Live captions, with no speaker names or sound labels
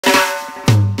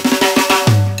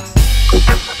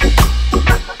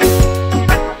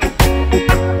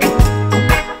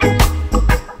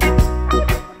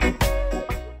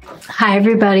Hi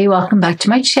everybody, welcome back to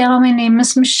my channel. My name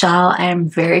is Michelle. I am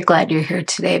very glad you're here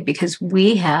today because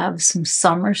we have some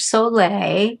summer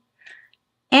soleil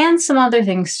and some other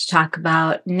things to talk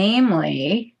about,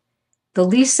 namely the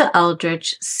Lisa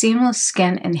Eldridge Seamless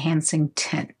Skin Enhancing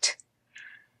Tint.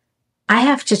 I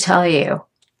have to tell you,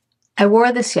 I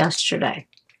wore this yesterday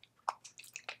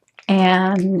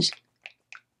and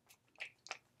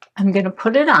I'm going to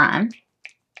put it on.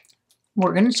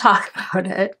 We're going to talk about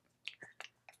it.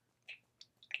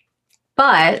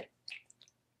 But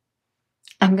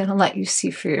I'm going to let you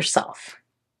see for yourself.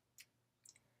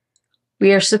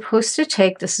 We are supposed to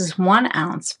take, this is 1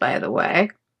 ounce, by the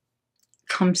way.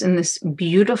 Comes in this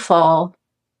beautiful,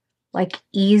 like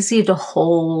easy to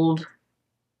hold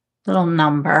little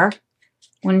number.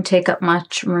 Wouldn't take up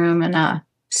much room in a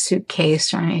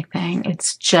suitcase or anything.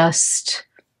 It's just,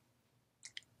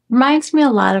 reminds me a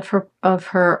lot of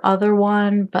her other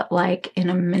one, but like in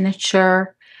a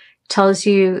miniature. Tells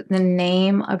you the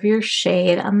name of your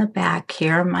shade on the back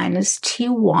here. Mine is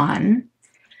T1.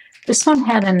 This one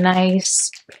had a nice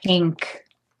pink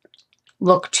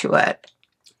look to it.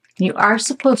 You are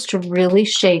supposed to really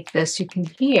shake this. You can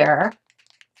hear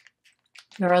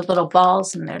there are little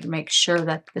balls in there to make sure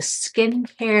that the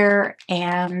skincare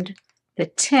and the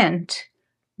tint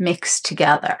mix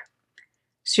together.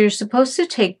 So you're supposed to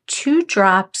take 2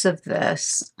 drops of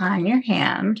this on your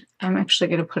hand. I'm actually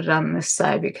going to put it on this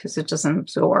side because it doesn't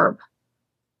absorb.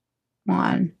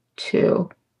 1, 2.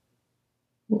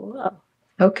 Whoa.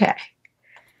 Okay.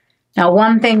 Now,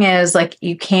 one thing is, like,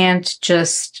 you can't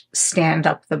just stand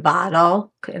up the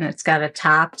bottle, and it's got a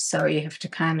top, so you have to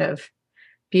kind of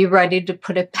be ready to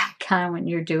put it back on when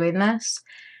you're doing this.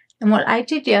 And what I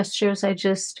did yesterday was I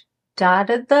just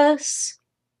dotted this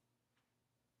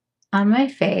on my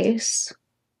face.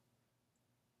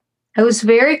 I was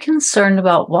very concerned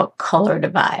about what color to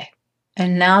buy.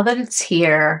 And now that it's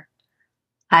here,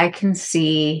 I can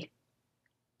see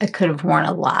I could have worn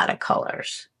a lot of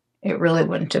colors. It really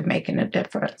wouldn't have made a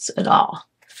difference at all.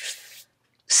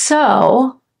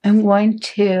 So I'm going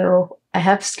to, I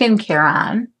have skincare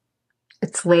on.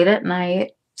 It's late at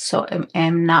night, so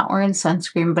I'm not wearing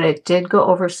sunscreen, but it did go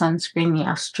over sunscreen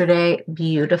yesterday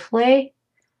beautifully.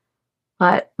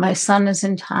 But my son is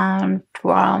in town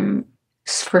for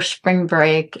spring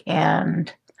break,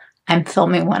 and I'm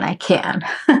filming when I can.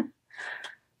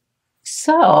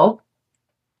 So,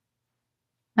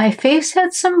 my face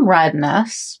had some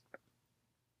redness.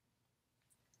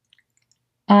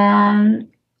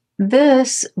 And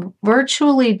this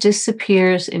virtually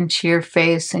disappears into your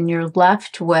face, and you're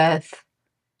left with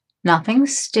nothing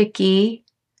sticky,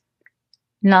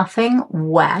 nothing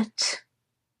wet.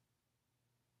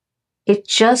 It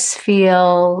just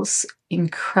feels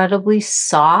incredibly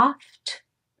soft,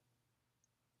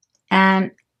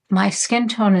 and my skin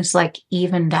tone is like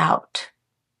evened out.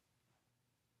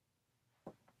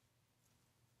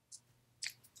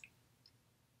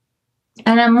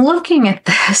 And I'm looking at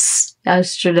this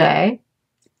yesterday,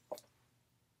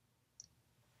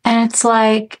 and it's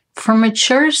like for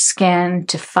mature skin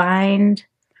to find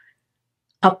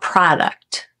a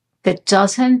product that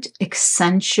doesn't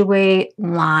accentuate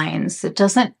lines, that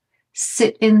doesn't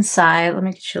sit inside, let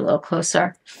me get you a little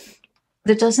closer,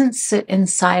 that doesn't sit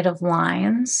inside of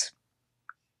lines.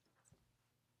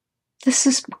 This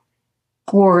is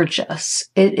gorgeous.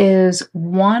 It is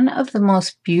one of the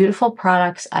most beautiful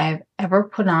products I've ever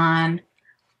put on.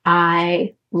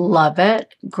 I love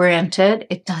it. Granted,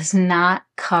 it does not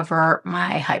cover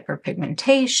my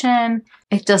hyperpigmentation.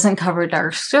 It doesn't cover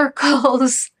dark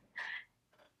circles.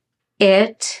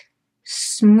 It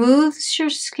smooths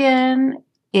your skin.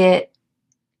 It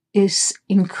is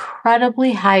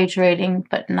incredibly hydrating,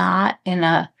 but not in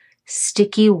a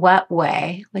sticky, wet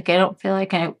way. Like, I don't feel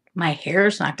like my hair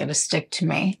is not going to stick to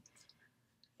me.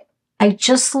 I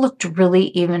just looked really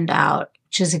evened out,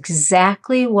 which is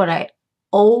exactly what I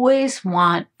always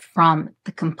want from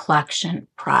the complexion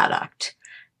product.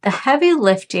 The heavy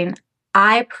lifting,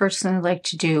 I personally like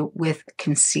to do with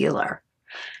concealer.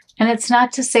 And it's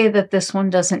not to say that this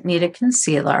one doesn't need a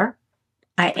concealer.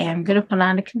 I am going to put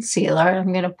on a concealer.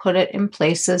 I'm going to put it in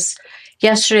places.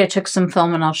 Yesterday I took some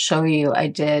film and I'll show you. I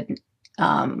did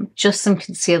just some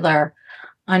concealer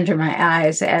under my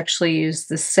eyes. I actually used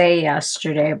the Say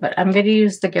yesterday, but I'm going to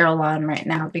use the Guerlain right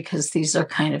now because these are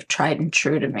kind of tried and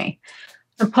true to me.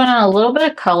 I'm putting on a little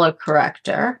bit of color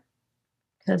corrector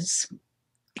because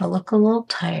I look a little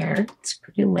tired. It's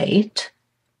pretty late.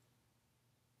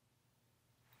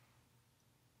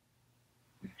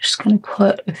 I'm just going to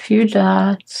put a few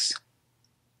dots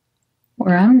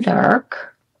where I'm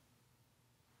dark.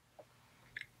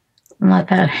 And let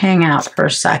that hang out for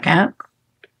a second.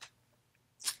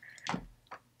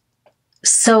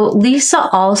 So Lisa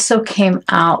also came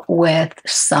out with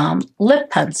some lip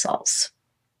pencils.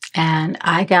 And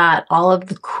I got all of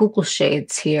the cool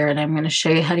shades here, and I'm going to show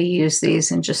you how to use these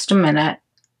in just a minute.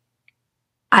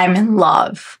 I'm in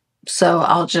love, so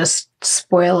I'll just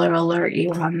spoiler alert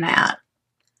you on that.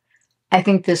 I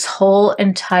think this whole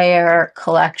entire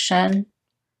collection,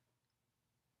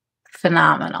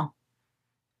 phenomenal.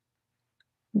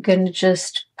 I'm going to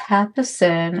just pat this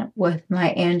in with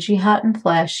my Angie Hot and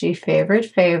Flashy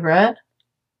favorite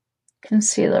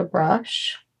concealer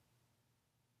brush.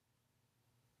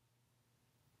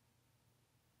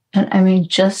 And I mean,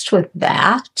 just with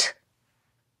that,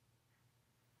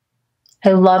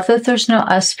 I love that there's no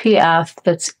SPF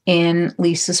that's in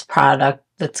Lisa's product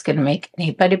that's going to make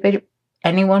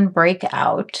anyone break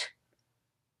out.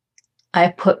 I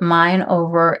put mine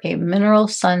over a mineral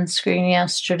sunscreen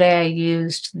yesterday. I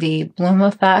used the Bloom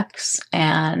Effects,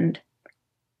 and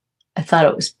I thought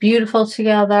it was beautiful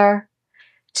together.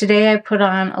 Today I put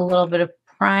on a little bit of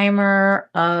primer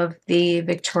of the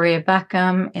Victoria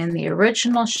Beckham in the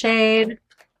original shade.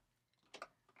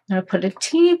 I'm going to put a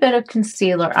teeny bit of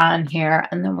concealer on here,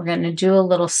 and then we're going to do a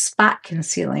little spot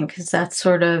concealing because that's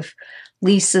sort of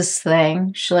Lisa's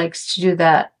thing. She likes to do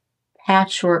that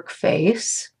patchwork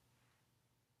face.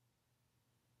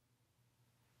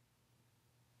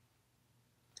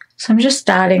 So I'm just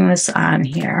dotting this on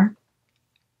here.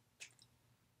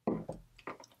 I'm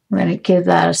going to give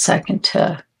that a second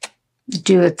to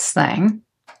do its thing.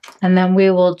 And then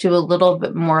we will do a little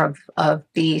bit more of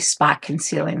the spot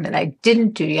concealing that I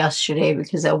didn't do yesterday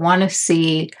because I want to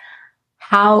see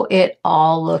how it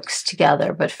all looks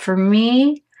together. But for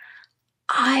me,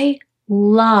 I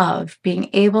love being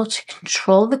able to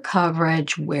control the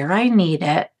coverage where I need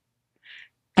it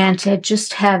and to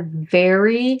just have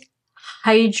very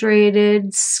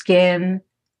hydrated skin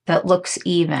that looks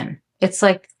even. It's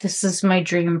like this is my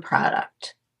dream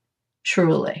product,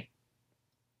 truly.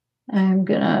 I'm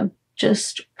going to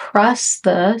just press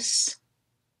this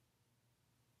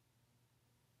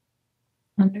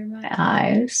under my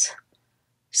eyes.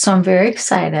 So I'm very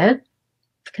excited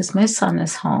because my son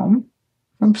is home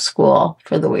from school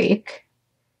for the week.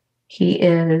 He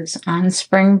is on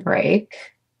spring break,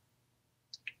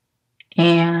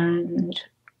 and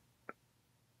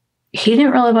he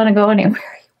didn't really want to go anywhere.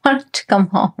 He wanted to come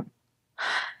home,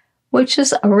 which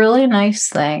is a really nice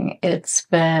thing. It's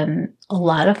been a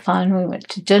lot of fun. We went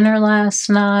to dinner last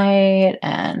night,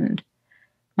 and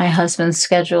my husband's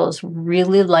schedule is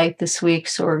really light this week,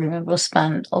 so we're going to go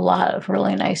spend a lot of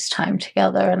really nice time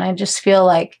together. And I just feel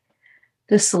like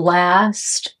this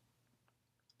last,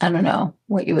 I don't know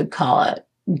what you would call it,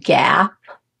 gap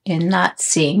in not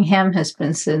seeing him has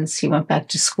been since he went back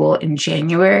to school in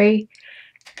January.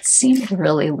 It seemed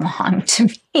really long to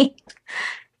me.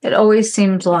 It always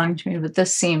seemed long to me, but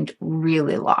this seemed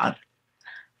really long.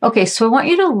 Okay, so I want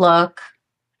you to look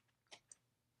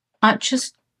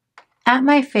just at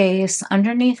my face,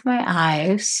 underneath my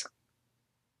eyes.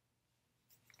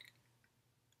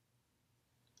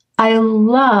 I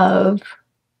love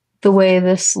the way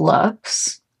this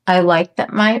looks. I like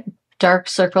that my dark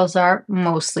circles are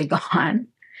mostly gone.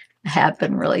 I have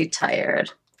been really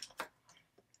tired.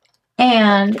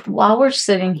 And while we're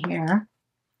sitting here,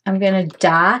 I'm going to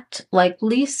dot like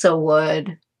Lisa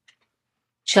would,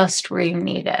 just where you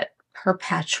need it, her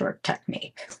patchwork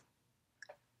technique.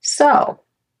 So,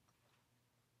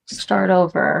 start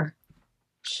over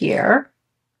here.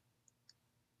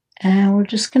 And we're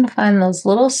just going to find those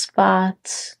little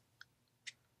spots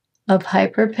of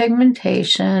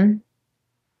hyperpigmentation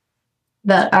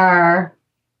that are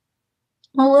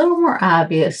a little more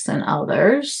obvious than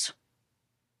others.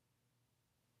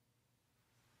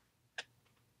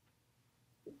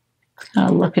 Kind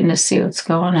of looking to see what's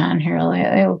going on here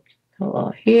lately. We'll put a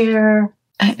little here.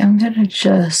 I am going to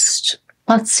just,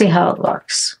 let's see how it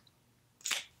looks.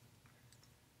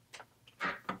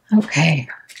 Okay.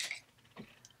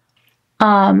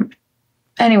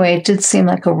 Anyway, it did seem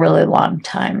like a really long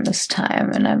time this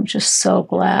time, and I'm just so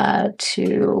glad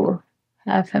to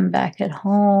have him back at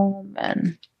home,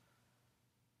 and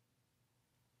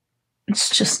it's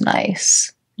just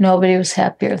nice. Nobody was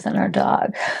happier than our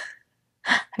dog.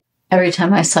 Every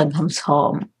time my son comes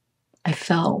home, I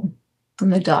film when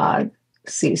the dog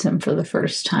sees him for the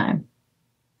first time.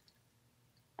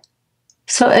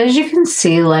 So as you can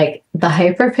see, like the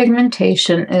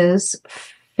hyperpigmentation is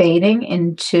fading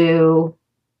into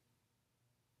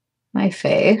my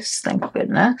face, thank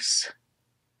goodness.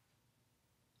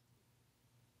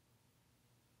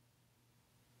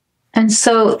 And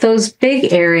so those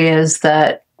big areas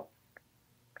that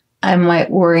I might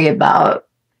worry about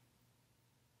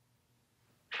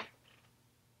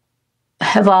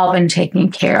have all been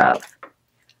taken care of.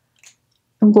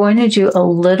 I'm going to do a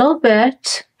little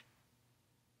bit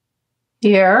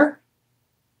here.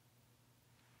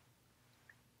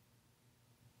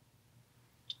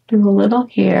 Do a little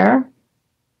here.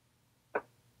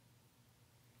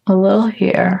 A little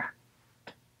here.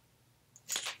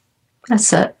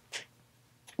 That's it.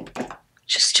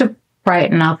 Just to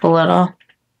brighten up a little.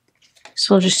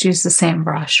 So we'll just use the same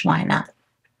brush. Why not?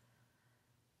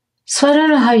 So I don't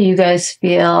know how you guys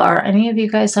feel. Are any of you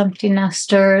guys empty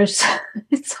nesters?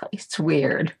 It's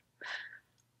weird.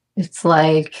 It's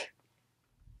like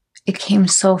it came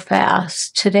so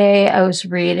fast. Today I was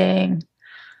reading,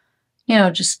 you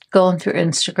know, just going through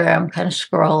Instagram, kind of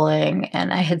scrolling,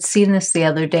 and I had seen this the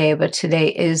other day, but today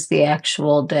is the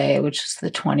actual day, which is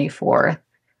the 24th.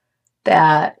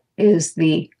 That is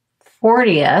the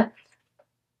 40th.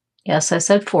 Yes, I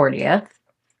said 40th.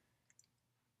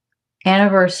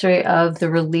 Anniversary of the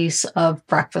release of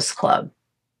Breakfast Club.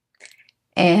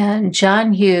 And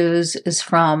John Hughes is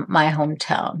from my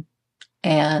hometown.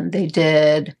 And they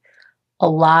did a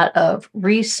lot of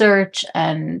research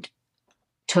and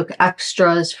took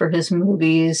extras for his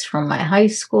movies from my high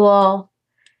school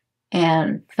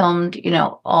and filmed, you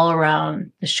know, all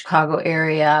around the Chicago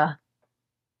area.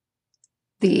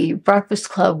 The Breakfast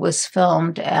Club was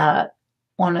filmed at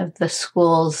one of the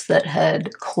schools that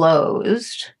had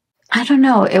closed. I don't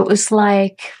know, it was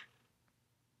like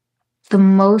the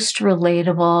most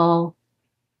relatable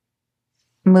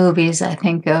movies I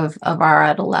think of our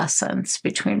adolescence,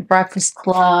 between Breakfast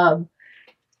Club,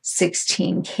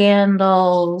 16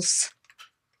 Candles.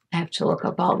 I have to look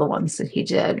up all the ones that he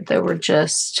did. There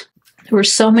were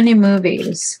so many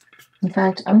movies. In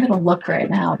fact, I'm going to look right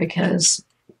now because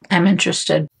I'm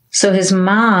interested. So his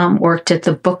mom worked at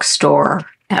the bookstore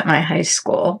at my high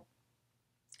school.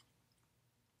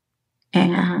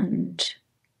 And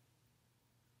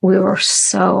we were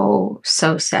so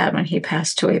sad when he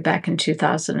passed away back in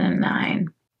 2009.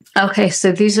 Okay,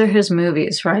 so these are his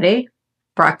movies. Ready?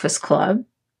 Breakfast Club.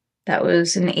 That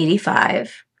was in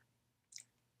 85.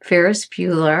 Ferris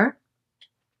Bueller.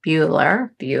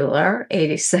 Bueller,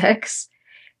 86.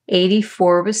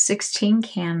 84 was 16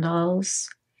 Candles.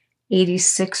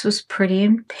 86 was Pretty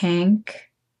in Pink.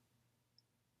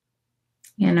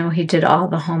 You know, he did all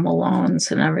the Home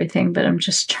Alones and everything, but I'm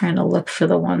just trying to look for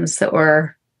the ones that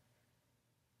were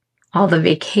all the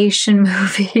vacation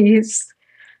movies.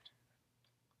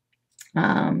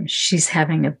 She's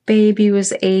Having a Baby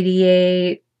was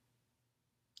 88.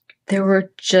 There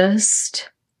were just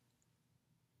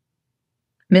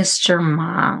Mr.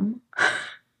 Mom.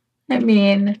 I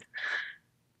mean,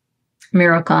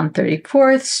 Miracle on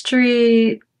 34th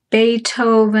Street,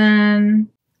 Beethoven.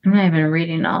 I'm not even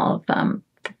reading all of them.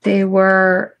 They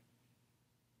were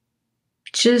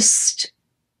just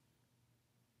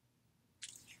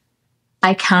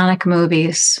iconic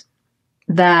movies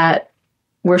that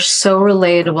were so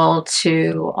relatable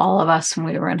to all of us when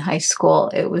we were in high school.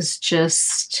 It was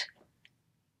just,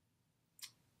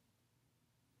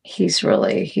 he's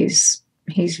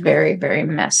very, very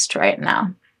missed right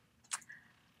now.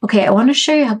 Okay, I want to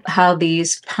show you how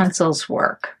these pencils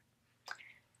work.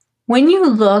 When you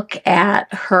look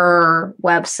at her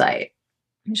website,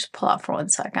 let me just pull out for 1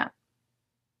 second.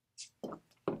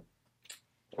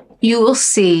 You will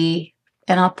see,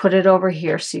 and I'll put it over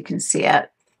here so you can see it.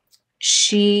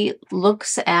 She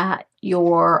looks at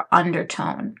your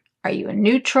undertone. Are you a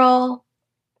neutral?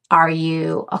 Are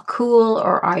you a cool?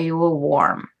 Or are you a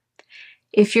warm?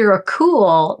 If you're a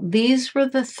cool, these were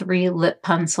the 3 lip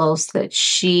pencils that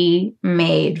she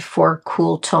made for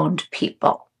cool toned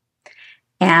people.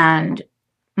 And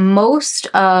most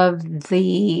of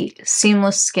the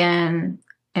Seamless Skin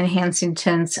enhancing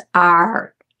tints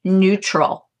are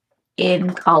neutral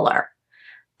in color.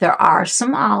 There are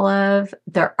some olive,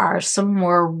 there are some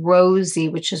more rosy,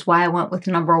 which is why I went with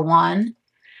number 1.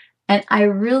 And I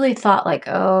really thought like,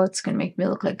 oh, it's going to make me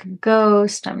look like a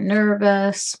ghost. I'm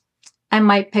nervous. I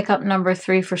might pick up number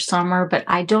 3 for summer, but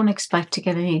I don't expect to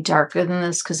get any darker than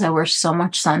this because I wear so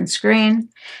much sunscreen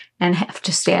and have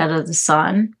to stay out of the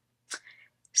sun.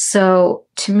 So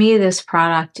to me, this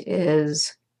product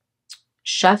is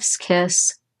chef's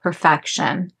kiss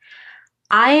perfection.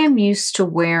 I am used to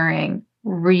wearing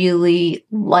really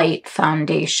light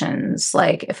foundations.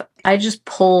 Like if I just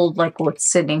pulled like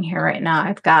what's sitting here right now,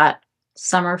 I've got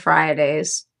Summer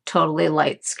Fridays, totally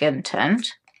light skin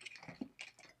tint.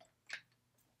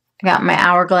 I got my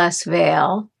Hourglass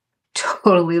Veil,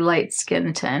 totally light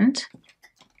skin tint.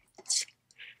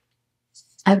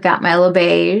 I've got my Le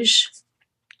Beige,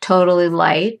 totally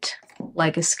light,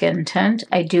 like a skin tint.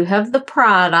 I do have the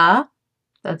Prada,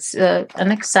 That's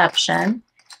an exception.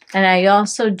 And I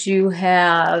also do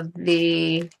have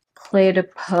the Clé de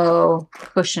Peau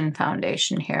Cushion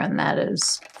Foundation here, and that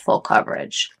is full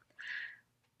coverage.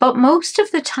 But most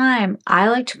of the time, I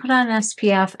like to put on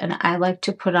SPF, and I like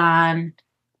to put on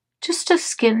just a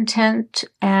skin tint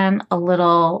and a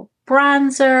little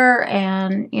bronzer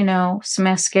and, you know, some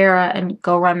mascara and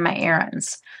go run my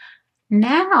errands.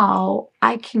 Now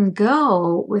I can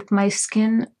go with my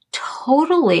skin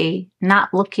totally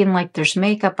not looking like there's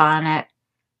makeup on it,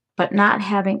 but not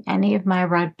having any of my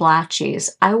red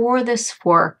blotches. I wore this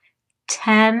for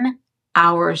 10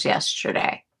 hours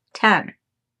yesterday. 10.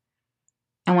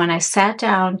 And when I sat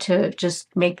down to just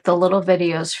make the little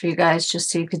videos for you guys just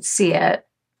so you could see it,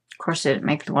 of course I didn't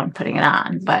make the one putting it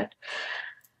on, but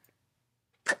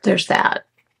there's that.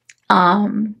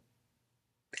 I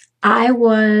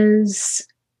was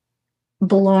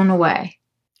blown away.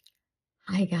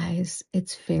 Hi guys,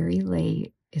 it's very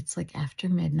late. It's like after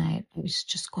midnight. I was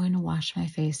just going to wash my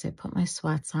face. I put my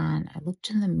sweats on. I looked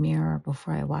in the mirror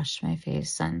before I washed my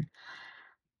face, and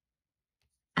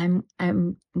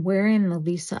I'm wearing the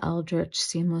Lisa Eldridge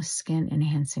Seamless Skin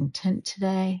Enhancing Tint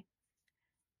today.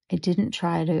 I didn't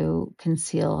try to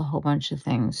conceal a whole bunch of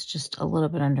things, just a little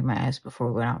bit under my eyes before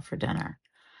we went out for dinner.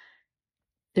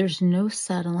 There's no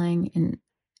settling in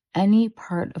any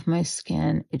part of my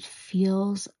skin. It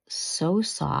feels so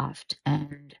soft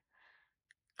and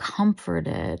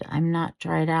comforted. I'm not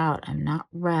dried out. I'm not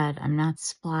red. I'm not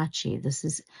splotchy. This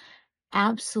is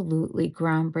absolutely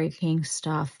groundbreaking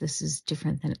stuff. This is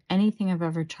different than anything I've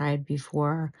ever tried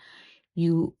before.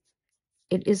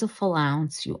 It is a full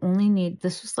ounce. You only need,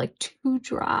 this was like 2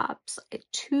 drops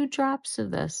of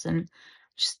this, and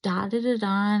just dotted it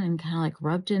on and kind of like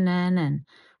rubbed it in, and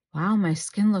wow, my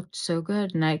skin looked so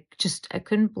good. And I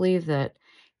couldn't believe that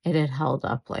it had held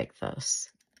up like this.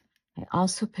 I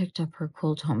also picked up her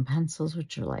Cool Tone pencils,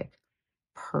 which are like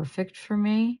perfect for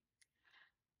me.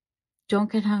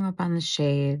 Don't get hung up on the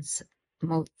shades.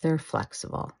 They're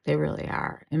flexible. They really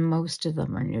are. And most of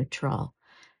them are neutral.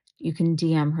 You can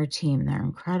DM her team. They're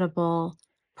incredible.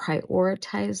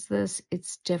 Prioritize this.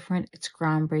 It's different. It's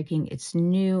groundbreaking. It's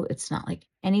new. It's not like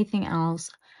anything else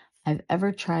I've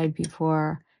ever tried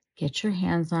before. Get your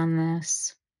hands on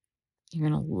this. You're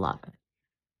going to love it.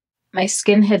 My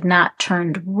skin had not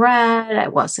turned red. I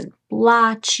wasn't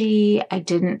blotchy. I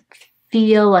didn't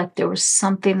feel like there was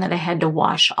something that I had to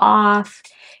wash off.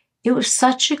 It was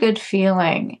such a good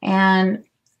feeling. And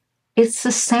it's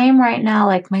the same right now.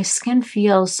 Like, my skin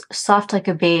feels soft like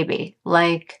a baby.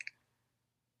 Like,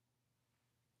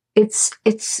 it's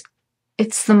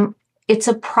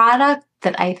a product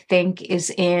that I think is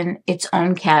in its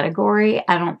own category.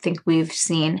 I don't think we've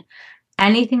seen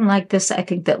anything like this. I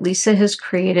think that Lisa has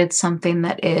created something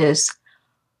that is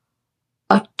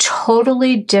a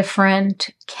totally different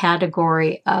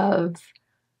category of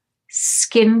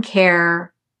skincare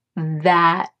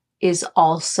that is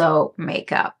also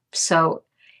makeup. So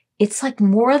it's like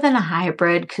more than a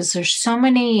hybrid, because there's so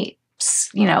many,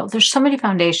 you know, there's so many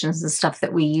foundations and stuff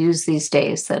that we use these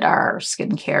days that are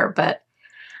skincare, but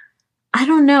I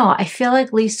don't know. I feel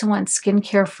like Lisa went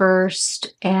skincare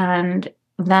first and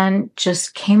then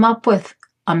just came up with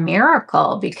a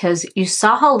miracle, because you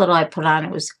saw how little I put on.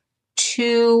 It was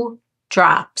 2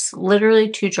 drops, literally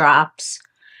 2 drops.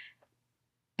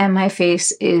 And my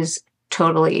face is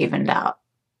totally evened out.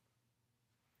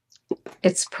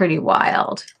 It's pretty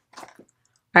wild. All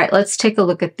right, let's take a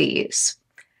look at these.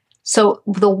 So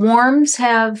the warms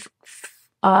have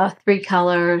 3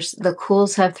 colors, the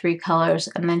cools have 3 colors,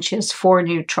 and then she has 4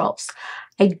 neutrals.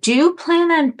 I do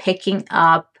plan on picking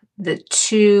up the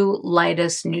 2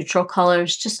 lightest neutral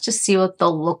colors just to see what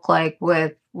they'll look like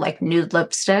with like nude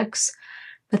lipsticks.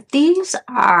 But these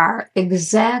are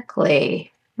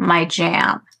exactly my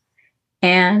jam.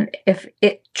 And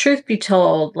truth be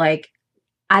told, like,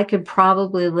 I could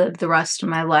probably live the rest of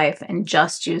my life and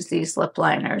just use these lip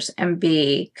liners and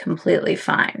be completely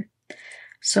fine.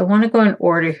 So I want to go in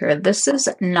order here. This is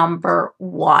number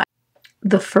 1.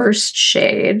 The first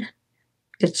shade,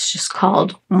 it's just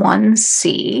called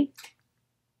 1C.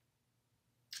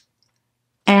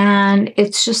 And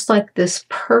it's just like this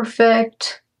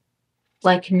perfect,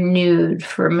 like, nude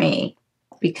for me,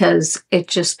 because it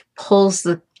just pulls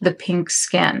the pink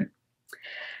skin.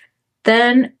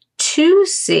 Then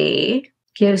 2C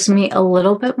gives me a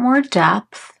little bit more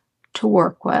depth to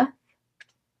work with.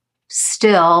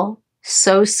 Still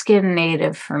so skin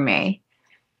native for me.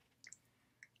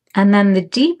 And then the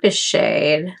deepest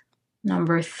shade,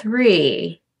 number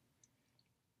 3,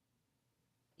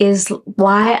 is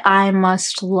why I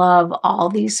must love all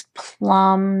these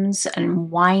plums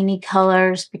and winey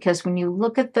colors, because when you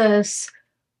look at this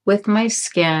with my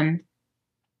skin,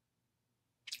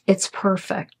 it's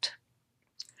perfect.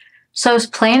 So I was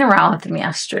playing around with them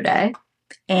yesterday,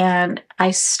 and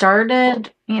I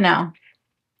started, you know,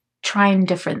 trying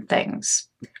different things.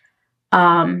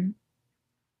 I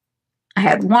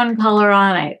had one color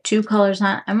on, I had two colors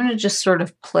on. I'm going to just sort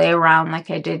of play around like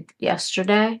I did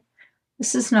yesterday.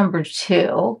 This is number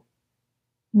 2.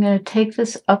 I'm going to take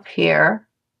this up here,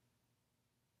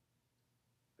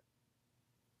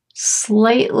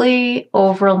 slightly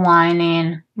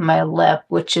overlining my lip,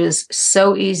 which is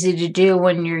so easy to do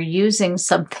when you're using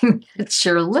something that's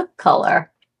your lip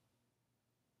color.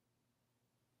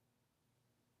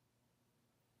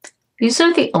 These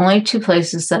are the only 2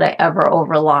 places that I ever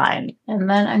overline. And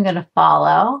then I'm going to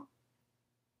follow.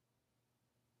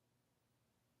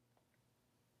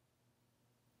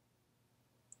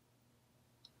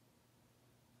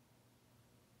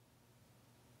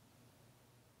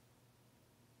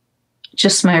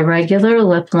 Just my regular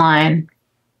lip line.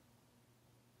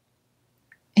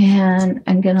 And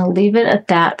I'm going to leave it at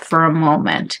that for a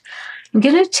moment. I'm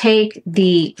going to take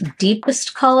the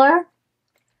deepest color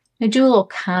and do a little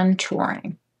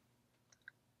contouring.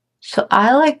 So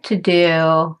I like to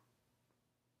do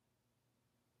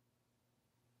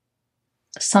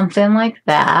something like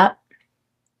that.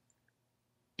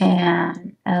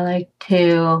 And I like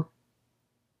to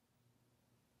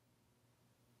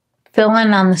fill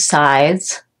in on the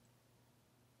sides.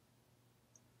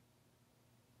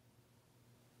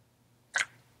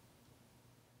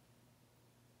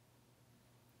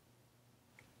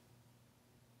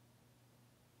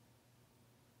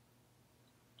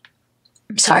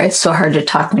 I'm sorry, it's so hard to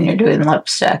talk when you're doing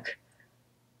lipstick.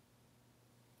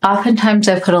 Oftentimes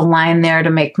I put a line there to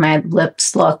make my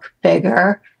lips look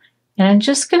bigger. And I'm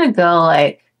just going to go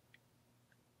like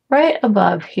right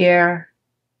above here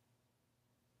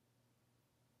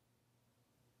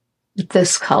with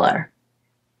this color.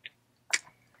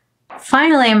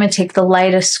 Finally, I'm going to take the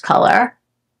lightest color,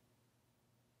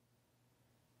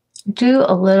 do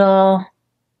a little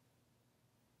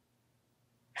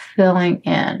filling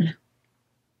in.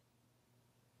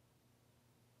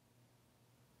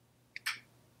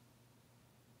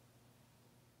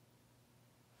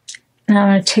 Now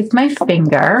I'm going to take my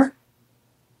finger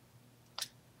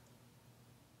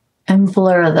and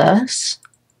blur this.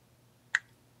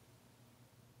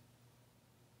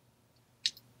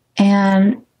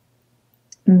 And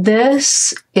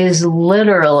this is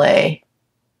literally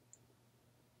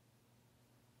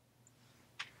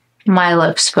my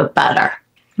lips, but better.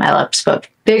 My lips, but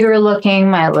bigger looking.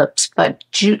 My lips, but,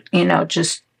 you know,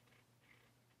 just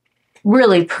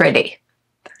really pretty.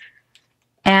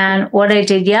 And what I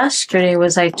did yesterday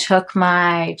was I took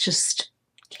my just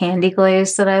candy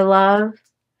glaze that I love,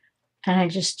 and I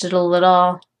just did a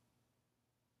little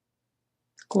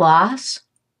gloss.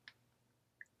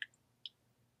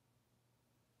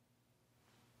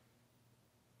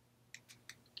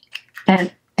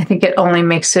 And I think it only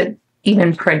makes it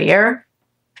even prettier.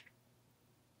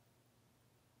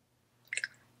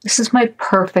 This is my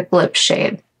perfect lip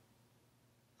shade.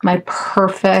 My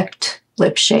perfect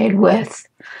lip shade with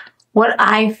what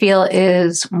I feel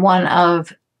is one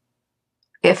of,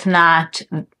 if not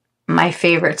my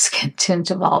favorite skin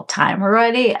tint of all time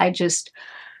already.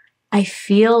 I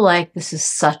feel like this is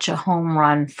such a home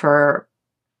run for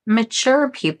mature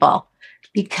people,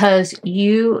 because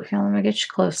here, let me get you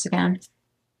close again.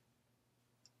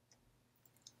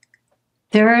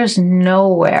 There is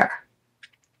nowhere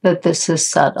that this has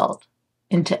settled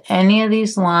into any of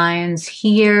these lines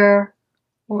here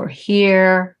or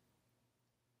here.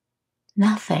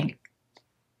 Nothing.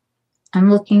 I'm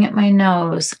looking at my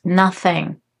nose.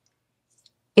 Nothing.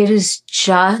 It is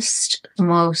just the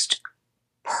most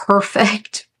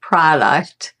perfect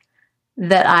product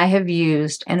that I have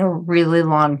used in a really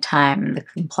long time in the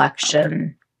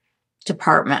complexion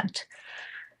department.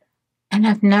 And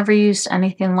I've never used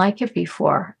anything like it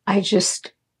before.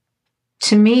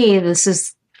 To me, this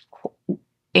is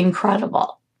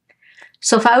incredible.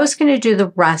 So if I was going to do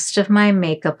the rest of my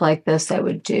makeup like this, I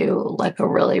would do like a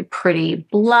really pretty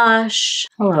blush.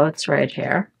 Hello, it's right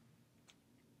here.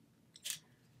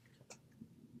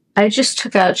 I just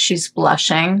took out She's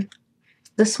Blushing.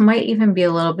 This might even be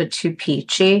a little bit too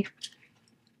peachy.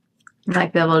 I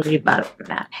might be able to do better than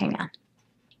that. Hang on.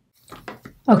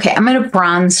 Okay, I'm going to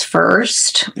bronze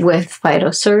first with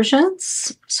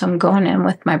Phytosurgeons. So I'm going in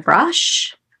with my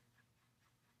brush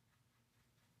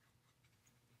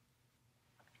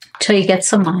till you get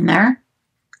some on there.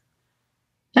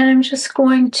 And I'm just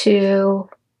going to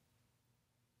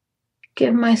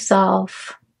give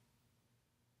myself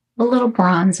a little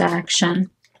bronze action.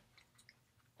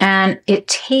 And it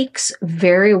takes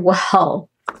very well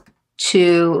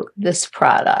to this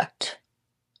product.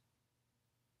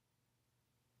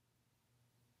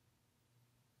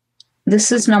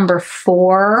 This is number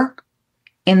 4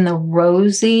 in the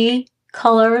rosy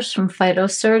colors from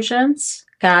Phytosurgeons.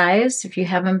 Guys, if you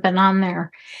haven't been on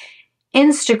their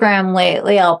Instagram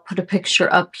lately, I'll put a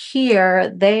picture up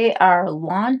here. They are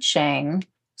launching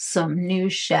some new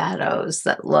shadows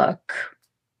that look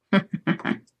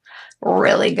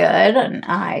really good, and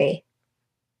I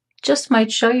just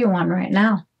might show you one right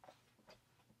now.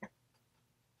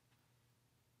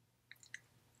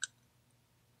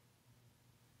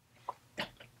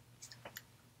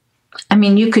 I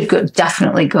mean, you could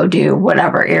definitely go do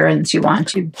whatever errands you want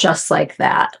to just like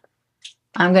that.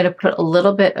 I'm going to put a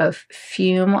little bit of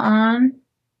fume on.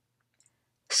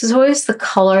 This is always the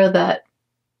color that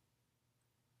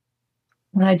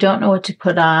when I don't know what to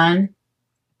put it on,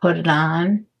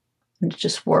 and it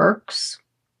just works.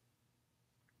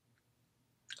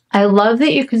 I love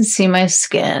that you can see my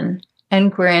skin.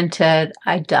 And granted,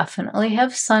 I definitely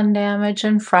have sun damage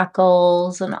and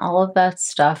freckles and all of that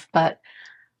stuff, but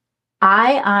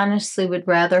I honestly would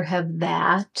rather have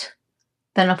that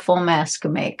than a full mask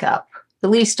of makeup, at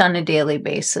least on a daily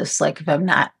basis. Like if I'm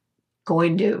not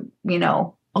going to, you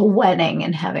know, a wedding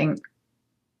and having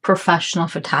professional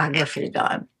photography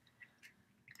done.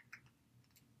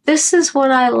 This is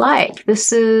what I like.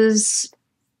 This is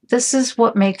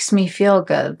what makes me feel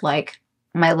good. Like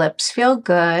my lips feel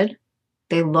good.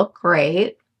 They look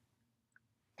great.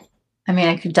 I mean,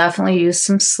 I could definitely use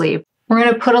some sleep. We're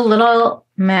going to put a little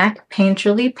MAC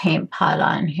Painterly paint pot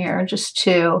on here just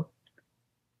to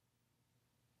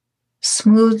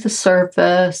smooth the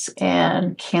surface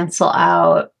and cancel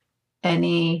out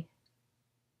any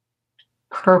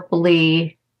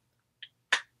purpley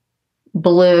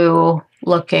blue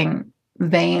looking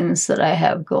veins that I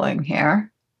have going here.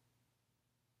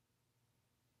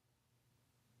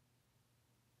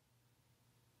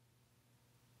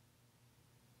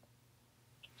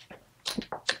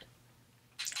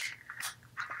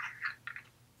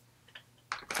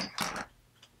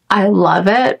 I love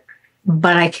it,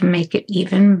 but I can make it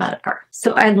even better.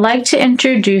 So I'd like to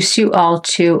introduce you all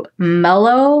to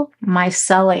Mellow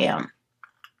Mycelium.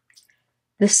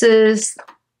 This is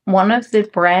one of the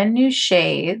brand new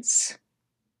shades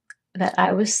that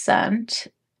I was sent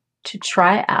to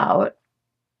try out,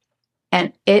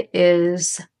 and it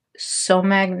is so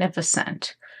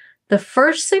magnificent. The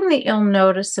first thing that you'll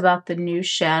notice about the new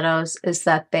shadows is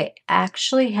that they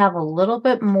actually have a little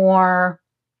bit more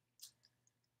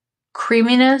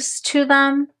creaminess to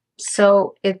them.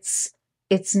 So it's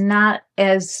not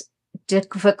as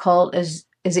difficult as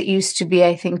it used to be,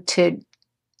 I think, to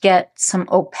get some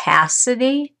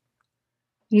opacity.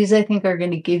 These, I think, are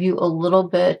going to give you a little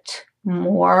bit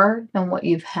more than what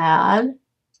you've had.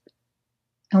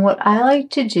 And what I like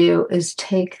to do is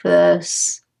take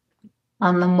this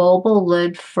on the mobile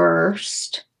lid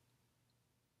first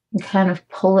and kind of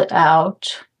pull it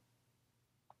out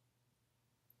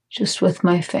just with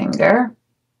my finger.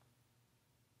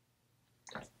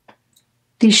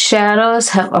 These shadows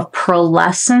have a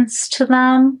pearlescence to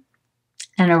them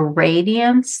and a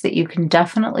radiance that you can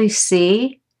definitely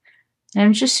see. And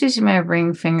I'm just using my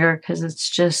ring finger because it's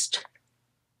just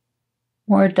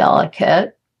more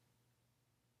delicate.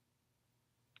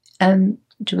 And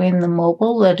doing the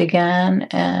mobile lid again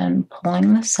and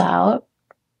pulling this out.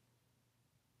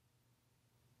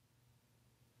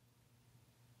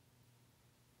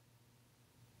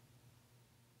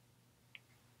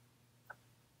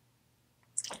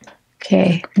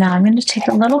 Okay, now I'm going to take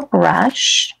a little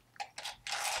brush,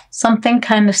 something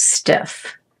kind of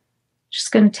stiff.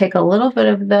 Just going to take a little bit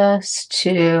of this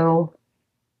to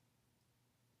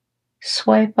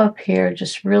swipe up here,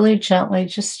 just really gently,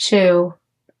 just to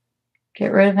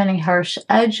get rid of any harsh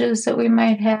edges that we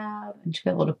might have, and to be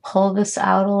able to pull this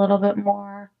out a little bit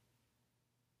more.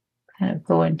 Kind of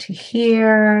go into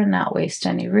here, not waste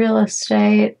any real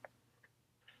estate.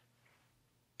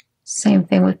 Same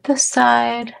thing with this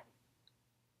side.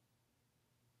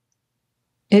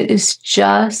 It is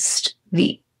just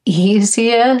the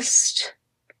easiest,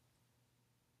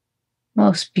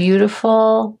 most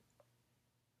beautiful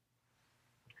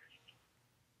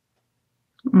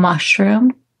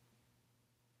mushroom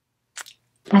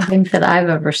I think that I've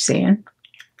ever seen.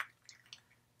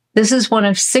 This is one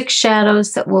of 6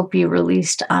 shadows that will be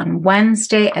released on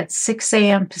Wednesday at 6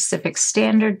 a.m. Pacific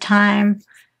Standard Time.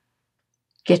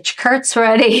 Get your carts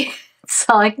ready. That's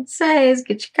all I can say is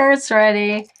get your carts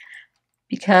ready.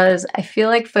 because I feel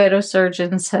like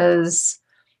Phytosurgeons has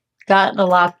gotten a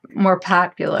lot more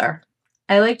popular.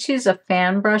 I like to use a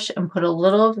fan brush and put a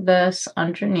little of this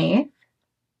underneath.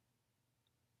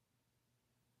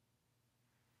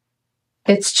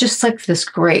 It's just like this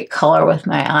great color with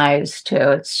my eyes too.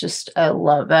 It's just, I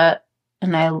love it.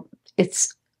 And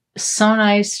it's so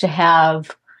nice to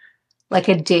have like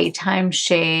a daytime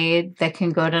shade that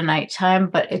can go to nighttime,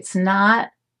 but it's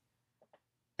not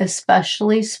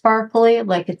especially sparkly.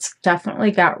 Like it's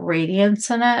definitely got radiance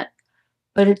in it,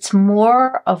 but it's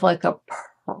more of like a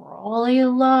pearly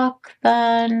look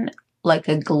than like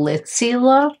a glitzy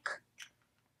look.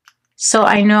 So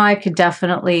I know I could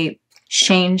definitely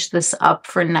change this up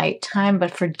for nighttime,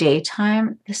 but for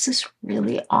daytime, this is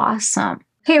really awesome.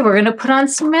 Okay, we're gonna put on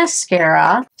some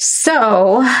mascara.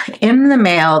 So in the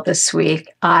mail this week,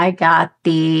 I got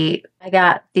the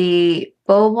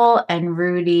Bobble and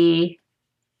Rudy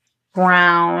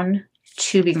brown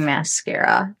tubing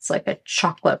mascara. It's like a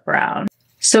chocolate brown.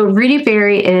 So Rudy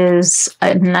Berry is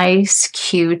a nice,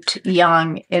 cute,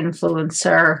 young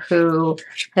influencer who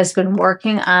has been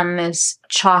working on this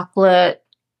chocolate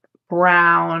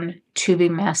brown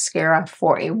tubing mascara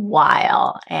for a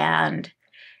while, and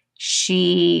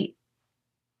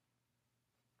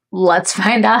let's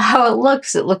find out how it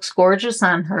looks. It looks gorgeous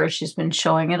on her. She's been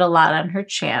showing it a lot on her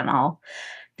channel.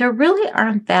 There really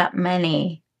aren't that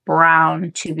many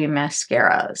brown tubing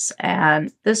mascaras,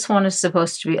 and this one is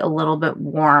supposed to be a little bit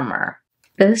warmer.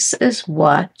 This is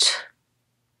what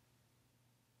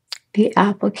the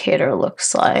applicator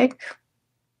looks like.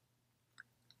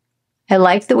 I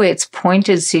like the way it's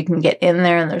pointed so you can get in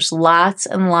there, and there's lots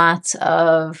and lots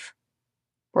of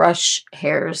brush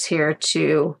hairs here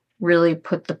to really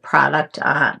put the product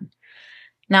on.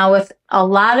 Now with a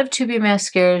lot of tubing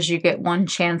mascaras, you get one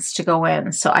chance to go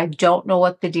in. So I don't know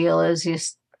what the deal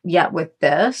is yet with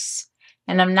this.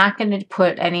 And I'm not going to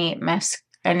put any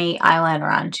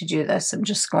eyeliner on to do this. I'm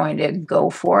just going to go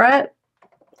for it.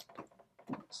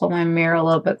 Pull my mirror a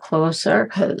little bit closer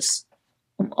because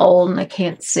I'm old and I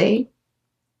can't see.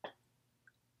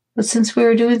 But since we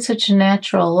were doing such a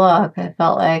natural look, I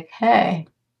felt like, hey,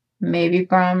 maybe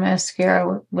brown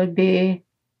mascara would be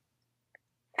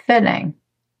fitting.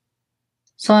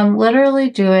 So I'm literally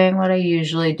doing what I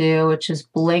usually do, which is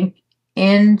blink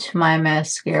into my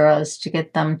mascaras to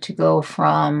get them to go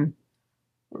from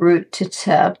root to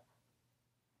tip.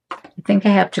 I think I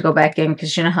have to go back in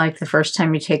because you know how like the first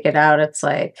time you take it out, it's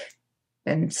like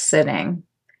been sitting.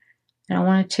 I don't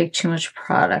want to take too much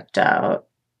product out.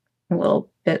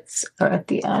 Little bits are at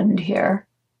the end here.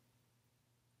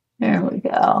 There we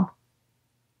go.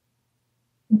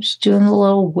 I'm just doing a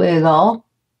little wiggle.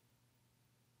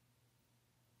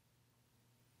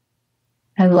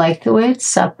 I like the way it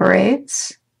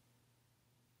separates.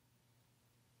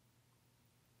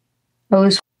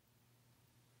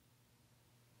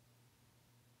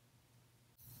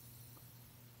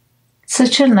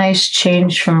 Such a nice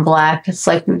change from black. It's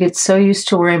like we get so used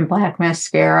to wearing black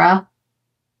mascara.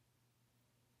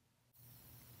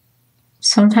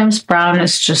 Sometimes brown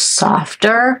is just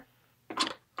softer.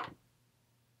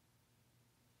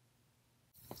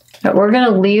 But we're going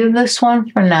to leave this one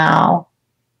for now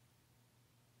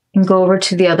and go over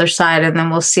to the other side, and then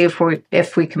we'll see if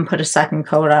we can put a second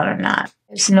coat on or not.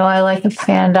 Just know I like a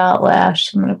fanned out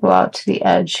lash. I'm going to go out to the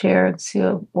edge here and see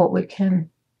what we can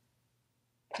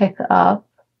pick up.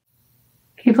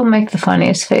 People make the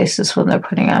funniest faces when they're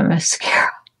putting on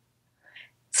mascara.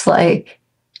 It's like,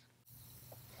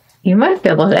 you might be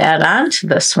able to add on to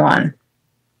this one.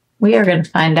 We are going to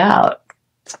find out.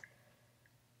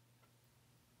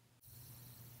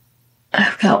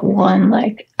 I've got one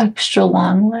like extra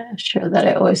long lash here that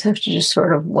I always have to just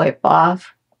sort of wipe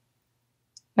off.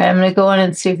 All right, I'm going to go in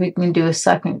and see if we can do a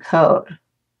second coat.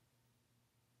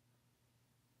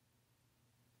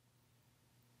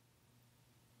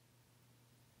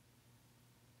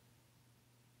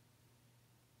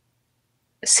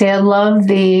 See, I love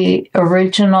the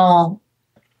original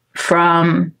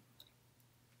from,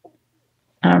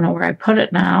 I don't know where I put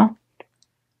it now,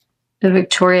 the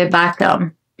Victoria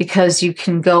Beckham, because you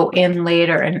can go in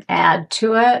later and add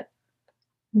to it.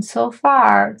 And so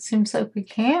far, it seems like we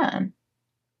can.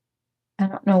 I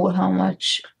don't know how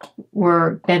much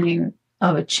we're getting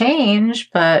of a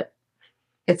change, but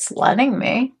it's letting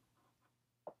me.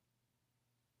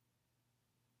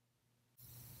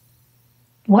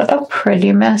 What a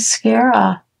pretty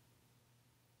mascara.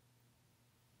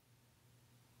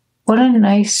 What a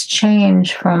nice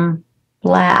change from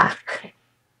black.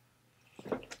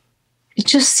 It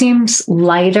just seems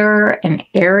lighter and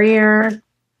airier.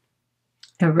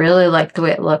 I really like the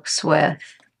way it looks with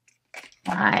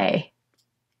my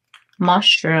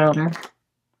Mushroom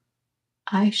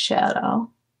eyeshadow.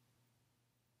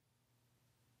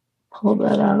 Pull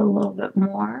that out a little bit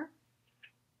more.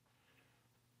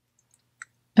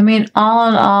 I mean, all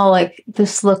in all, like,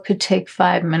 this look could take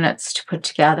 5 minutes to put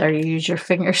together. You use your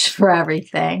fingers for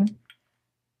everything.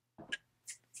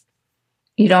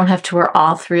 You don't have to wear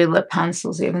all 3 lip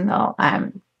pencils, even though I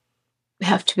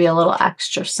have to be a little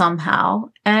extra somehow.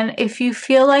 And if you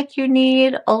feel like you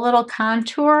need a little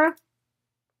contour,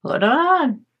 put it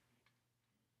on.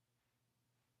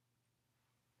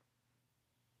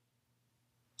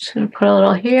 Just gonna put a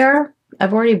little here.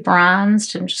 I've already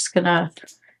bronzed. I'm just gonna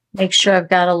make sure I've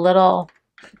got a little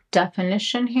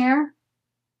definition here.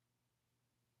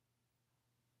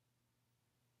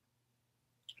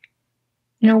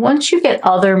 You know, once you get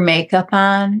other makeup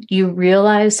on, you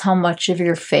realize how much of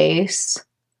your face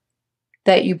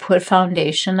that you put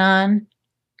foundation on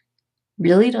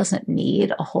really doesn't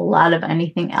need a whole lot of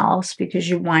anything else, because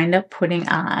you wind up putting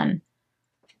on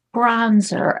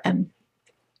bronzer and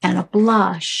a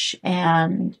blush,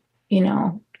 and, you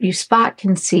know, you spot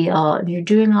conceal, and you're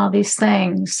doing all these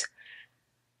things.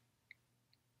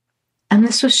 And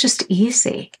this was just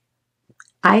easy.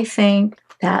 I think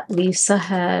that Lisa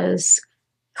has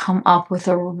come up with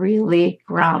a really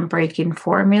groundbreaking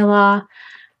formula.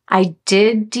 I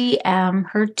did DM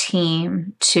her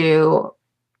team to,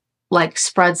 like,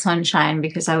 spread sunshine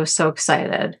because I was so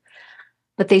excited.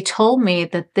 But they told me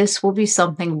that this will be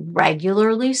something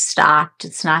regularly stocked.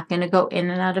 It's not going to go in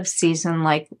and out of season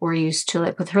like we're used to,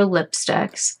 like with her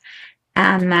lipsticks.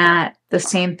 And that the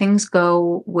same things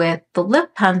go with the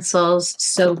lip pencils,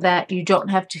 so that you don't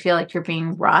have to feel like you're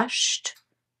being rushed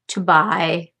to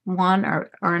buy one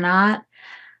or not.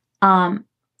 I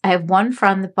have one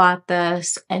friend that bought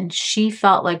this, and she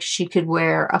felt like she could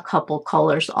wear a couple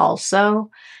colors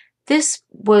also. This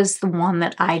was the one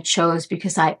that I chose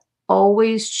because I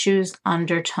always choose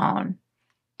undertone.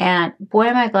 And boy,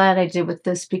 am I glad I did with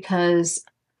this, because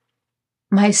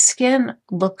my skin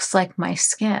looks like my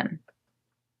skin.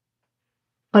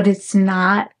 But it's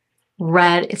not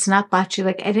red. It's not blotchy.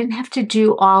 Like, I didn't have to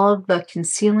do all of the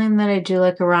concealing that I do,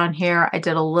 like around here. I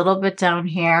did a little bit down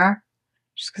here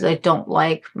just because I don't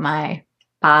like my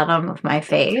bottom of my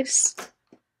face.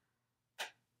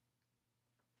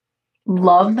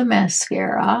 Love the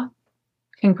mascara.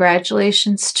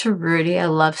 Congratulations to Rudy. I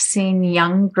love seeing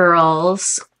young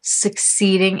girls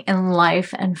succeeding in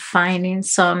life and finding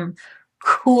some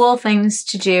cool things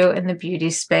to do in the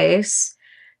beauty space.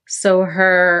 So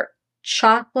her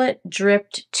chocolate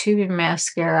dripped tubing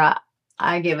mascara,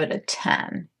 I give it a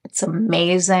 10. It's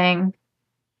amazing.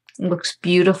 It looks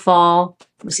beautiful.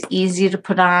 It was easy to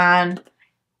put on.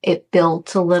 It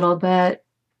built a little bit.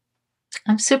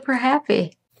 I'm super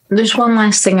happy. There's one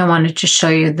last thing I wanted to show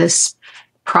you. This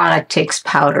product takes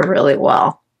powder really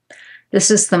well.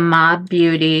 This is the Mob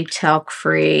Beauty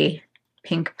talc-free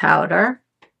pink powder.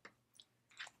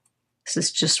 This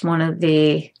is just one of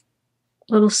the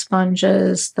little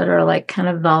sponges that are like kind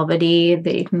of velvety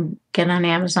that you can get on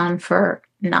Amazon for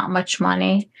not much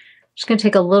money. I'm just going to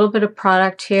take a little bit of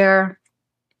product here.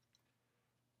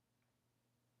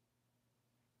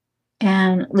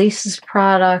 And Lisa's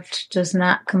product does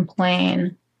not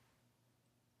complain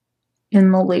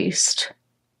in the least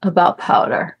about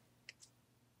powder.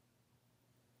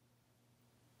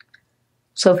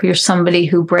 So if you're somebody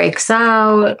who breaks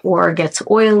out or gets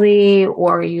oily,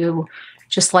 or you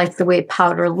just like the way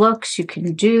powder looks, you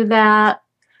can do that.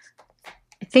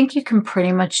 I think you can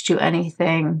pretty much do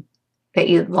anything that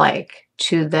you'd like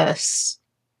to this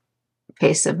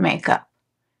piece of makeup.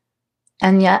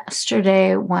 And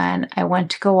yesterday when I went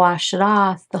to go wash it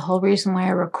off, the whole reason why I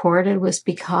recorded was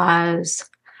because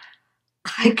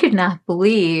I could not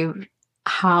believe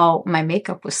how my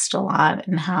makeup was still on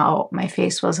and how my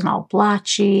face wasn't all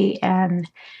blotchy, and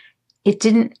it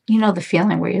didn't, you know, the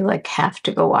feeling where you like have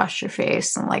to go wash your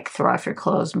face and like throw off your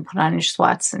clothes and put on your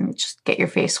sweats and just get your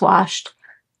face washed.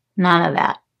 None of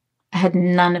that. I had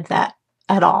none of that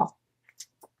at all,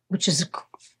 which is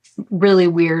really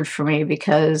weird for me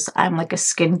because I'm like a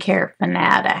skincare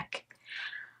fanatic.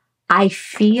 I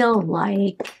feel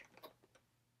like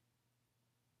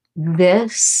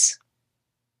this,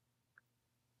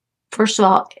 first of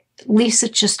all, Lisa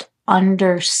just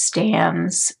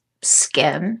understands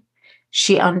skin.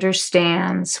 She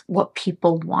understands what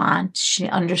people want. She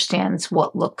understands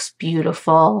what looks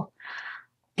beautiful.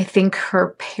 I think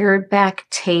her pared back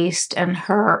taste and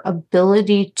her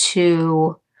ability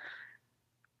to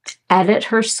edit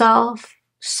herself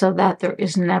so that there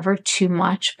is never too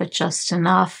much but just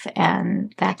enough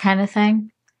and that kind of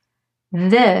thing.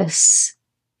 This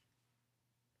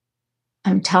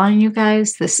I'm telling you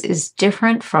guys, this is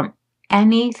different from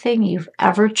anything you've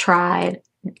ever tried.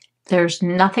 There's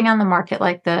nothing on the market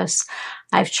like this.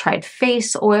 I've tried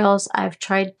face oils. I've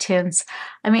tried tints.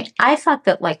 I mean, I thought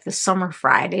that like the Summer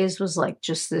Fridays was like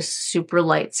just this super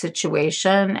light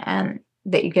situation and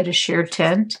that you get a sheer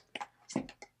tint.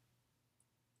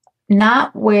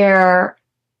 Not where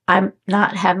I'm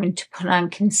not having to put on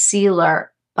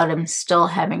concealer, but I'm still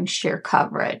having sheer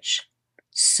coverage.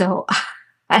 So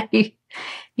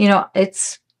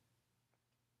it's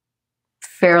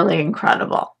fairly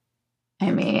incredible.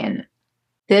 I mean,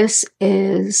 this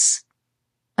is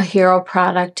a hero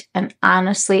product. And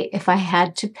honestly, if I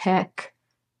had to pick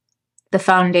the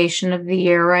foundation of the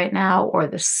year right now, or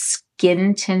the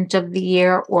skin tint of the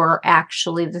year, or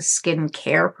actually the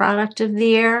skincare product of the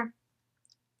year,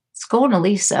 it's going to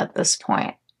Lisa at this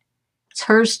point. It's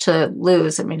hers to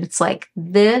lose. I mean, it's like,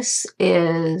 this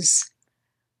is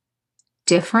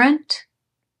different.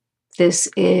 This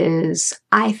is,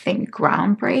 I think,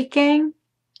 groundbreaking.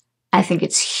 I think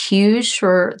it's huge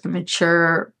for the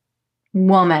mature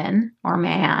woman or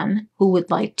man who would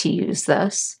like to use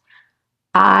this.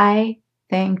 I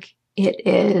think it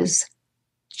is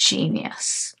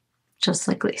genius, just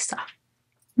like Lisa.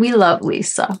 We love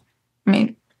Lisa. I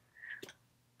mean,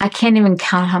 I can't even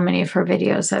count how many of her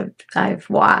videos I've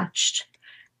watched.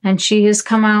 And she has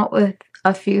come out with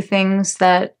a few things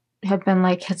that have been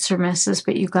like hits or misses,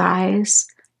 but you guys,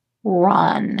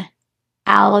 run.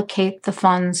 Allocate the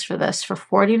funds for this. For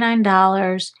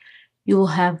 $49, you will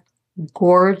have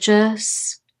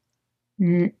gorgeous,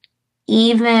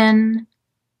 even,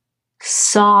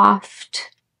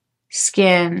 soft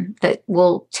skin that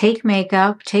will take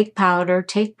makeup, take powder,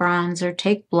 take bronzer,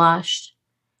 take blush,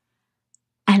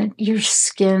 and your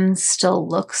skin still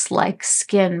looks like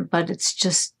skin, but it's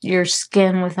just your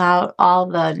skin without all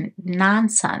the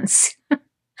nonsense,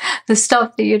 the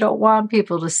stuff that you don't want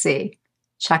people to see.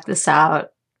 Check this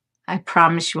out. I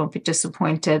promise you won't be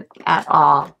disappointed at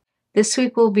all. This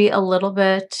week will be a little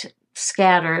bit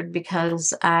scattered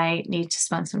because I need to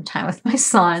spend some time with my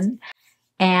son.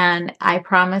 And I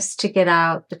promised to get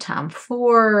out the Tom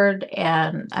Ford,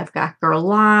 and I've got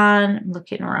Guerlain. I'm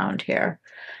looking around here.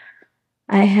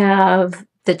 I have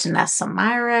the Danessa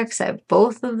Myrex. I have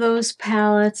both of those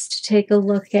palettes to take a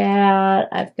look at.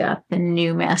 I've got the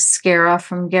new mascara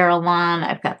from Guerlain.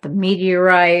 I've got the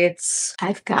Meteorites.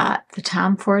 I've got the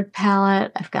Tom Ford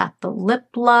palette. I've got the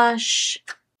lip blush.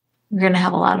 We're going to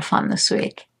have a lot of fun this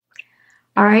week.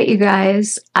 All right, you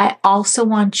guys, I also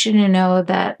want you to know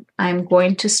that I'm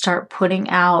going to start putting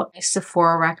out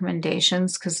Sephora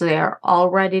recommendations because they are all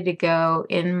ready to go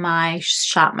in my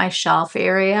Shop My Shelf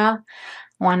area.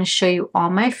 I want to show you all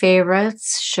my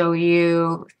favorites, show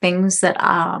you things that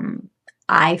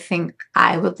I think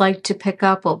I would like to pick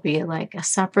up. Will be like a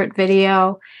separate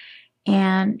video,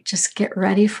 and just get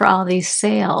ready for all these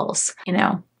sales.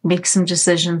 Make some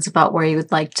decisions about where you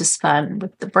would like to spend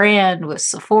with the brand, with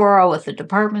Sephora, with the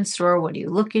department store. What are you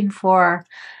looking for?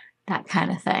 That kind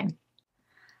of thing.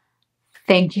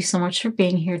 Thank you so much for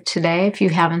being here today. If you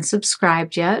haven't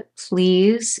subscribed yet,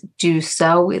 please do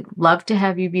so. We'd love to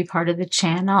have you be part of the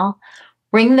channel.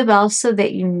 Ring the bell so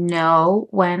that you know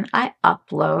when I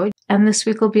upload. And this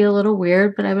week will be a little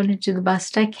weird, but I'm going to do the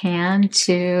best I can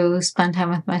to spend time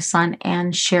with my son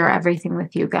and share everything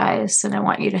with you guys. And I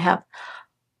want you to have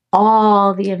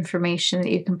all the information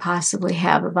that you can possibly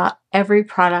have about every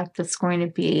product that's going to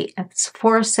be at the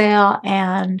Sephora sale,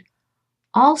 and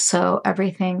also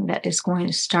everything that is going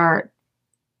to start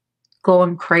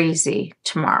going crazy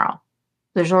tomorrow.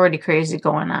 There's already crazy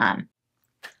going on.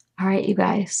 All right, you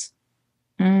guys.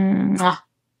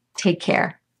 Take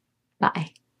care.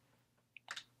 Bye.